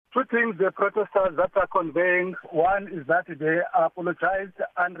Two things the protesters that are conveying. One is that they apologized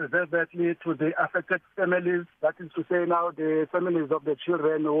unreservedly to the affected families. That is to say now the families of the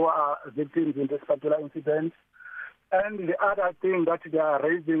children who are victims in this particular incident. And the other thing that they are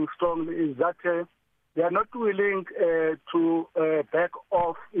raising strongly is that they are not willing to back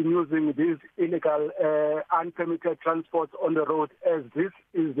off in using these illegal unpermitted transports on the road, as this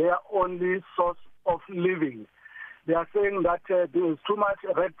is their only source of living. They are saying that there is too much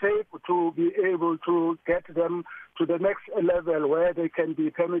red tape to be able to get them to the next level where they can be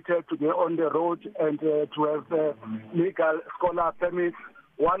permitted to be on the road and to have legal scholar permits.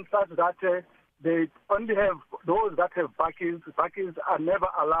 One such that they only have those that have Bakkies. Bakkies are never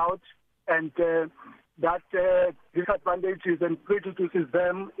allowed, and that disadvantages and prejudices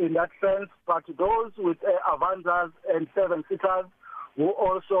them in that sense. But those with Avanzas and seven-seaters who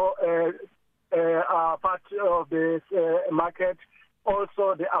also are part of the market,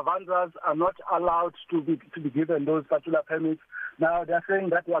 also the Avanzas are not allowed to be given those particular permits. Now they are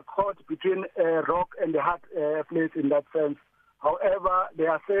saying that they are caught between a rock and a hard place in that sense. However, they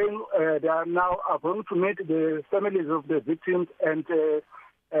are saying they are now going to meet the families of the victims and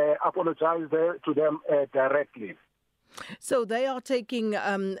apologize to them directly. So they are taking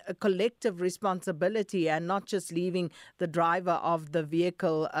a collective responsibility and not just leaving the driver of the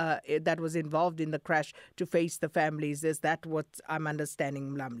vehicle that was involved in the crash to face the families. Is that what I'm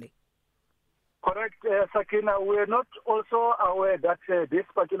understanding, Mlamli? Correct, Sakina. We're not also aware that this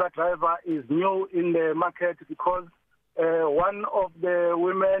particular driver is new in the market, because one of the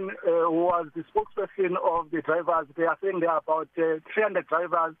women who was the spokesperson of the drivers, they are saying there are about 300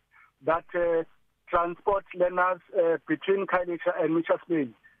 drivers that transport learners between Khayelitsha and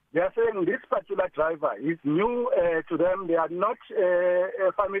Mitcell. They are saying this particular driver is new to them. They are not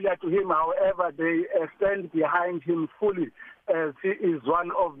familiar to him. However, they stand behind him fully, as he is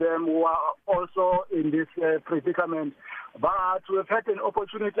one of them who are also in this predicament. But we've had an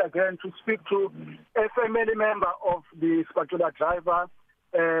opportunity again to speak to a family member of this particular driver,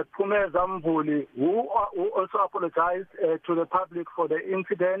 Pume Zambuli, who also apologized to the public for the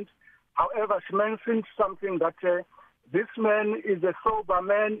incident. However, she mentioned something that this man is a sober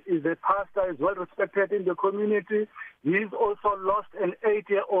man, is a pastor, is well respected in the community. He's also lost an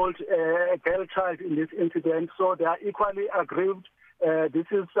 8-year-old girl child in this incident, so they are equally aggrieved. This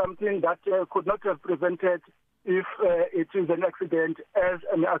is something that could not have prevented if it is an accident, as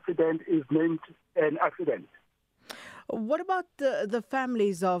an accident is named an accident. What about the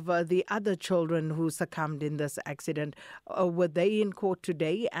families of the other children who succumbed in this accident? Were they in court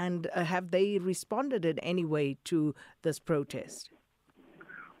today, and have they responded in any way to this protest?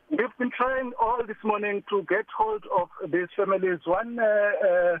 We've been trying all this morning to get hold of these families. One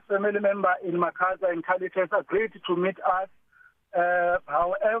family member in Makaza in Khayelitsha has agreed to meet us.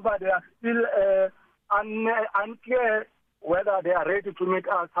 However, they are still unclear whether they are ready to meet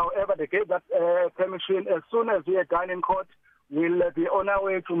us. However, they gave that permission. As soon as we are done in court, we'll be on our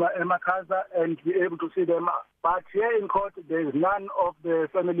way to Makaza and be able to see them. But here in court, there is none of the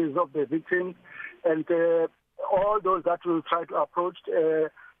families of the victims, and all those that will try to approach,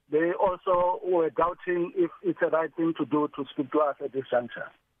 they also were doubting if it's the right thing to do to speak to us at this juncture.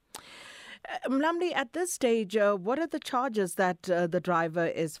 Mlamli, at this stage, what are the charges that the driver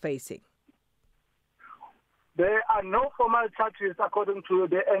is facing? There are no formal charges according to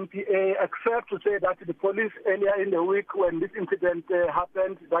the NPA, except to say that the police earlier in the week when this incident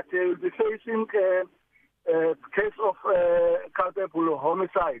happened, that they will be facing a case of culpable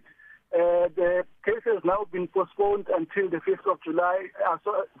homicide. The case has now been postponed until the 5th of July,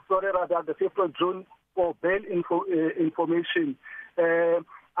 the 5th of June for bail information.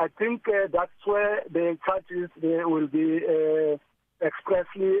 I think that's where the charges will be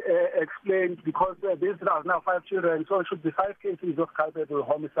expressly explained, because these are now 5 children, so it should be 5 cases of culpable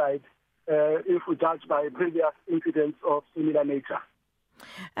homicide if we judge by previous incidents of similar nature.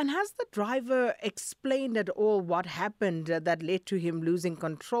 And has the driver explained at all what happened that led to him losing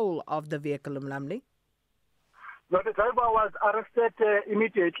control of the vehicle, Mlamli? No, the driver was arrested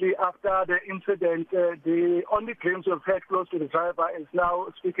immediately after the incident. The only claims we've heard close to the driver is now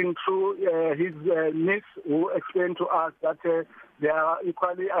speaking through his niece, who explained to us that they are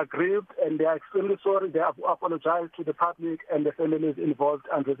equally aggrieved and they are extremely sorry. They have apologized to the public and the families involved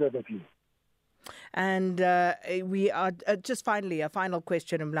unreservedly. And we are just finally, a final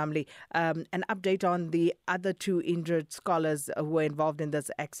question, Mlamli, an update on the other 2 injured scholars who were involved in this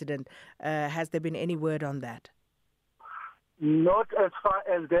accident. Has there been any word on that? Not as far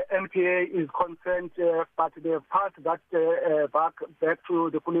as the NPA is concerned, but they have passed that back to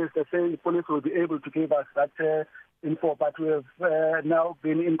the police. They say the police will be able to give us that info, but we have now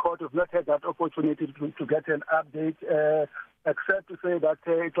been in court. We've not had that opportunity to get an update, except to say that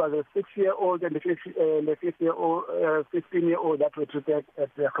it was a 6-year-old and a 15-year-old that were treated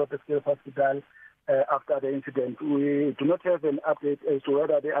at the Grootersdal Hospital after the incident. We do not have an update as to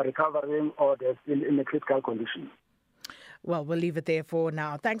whether they are recovering or they're still in a critical condition. Well, we'll leave it there for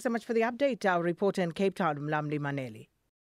now. Thanks so much for the update. Our reporter in Cape Town, Mlamli Maneli.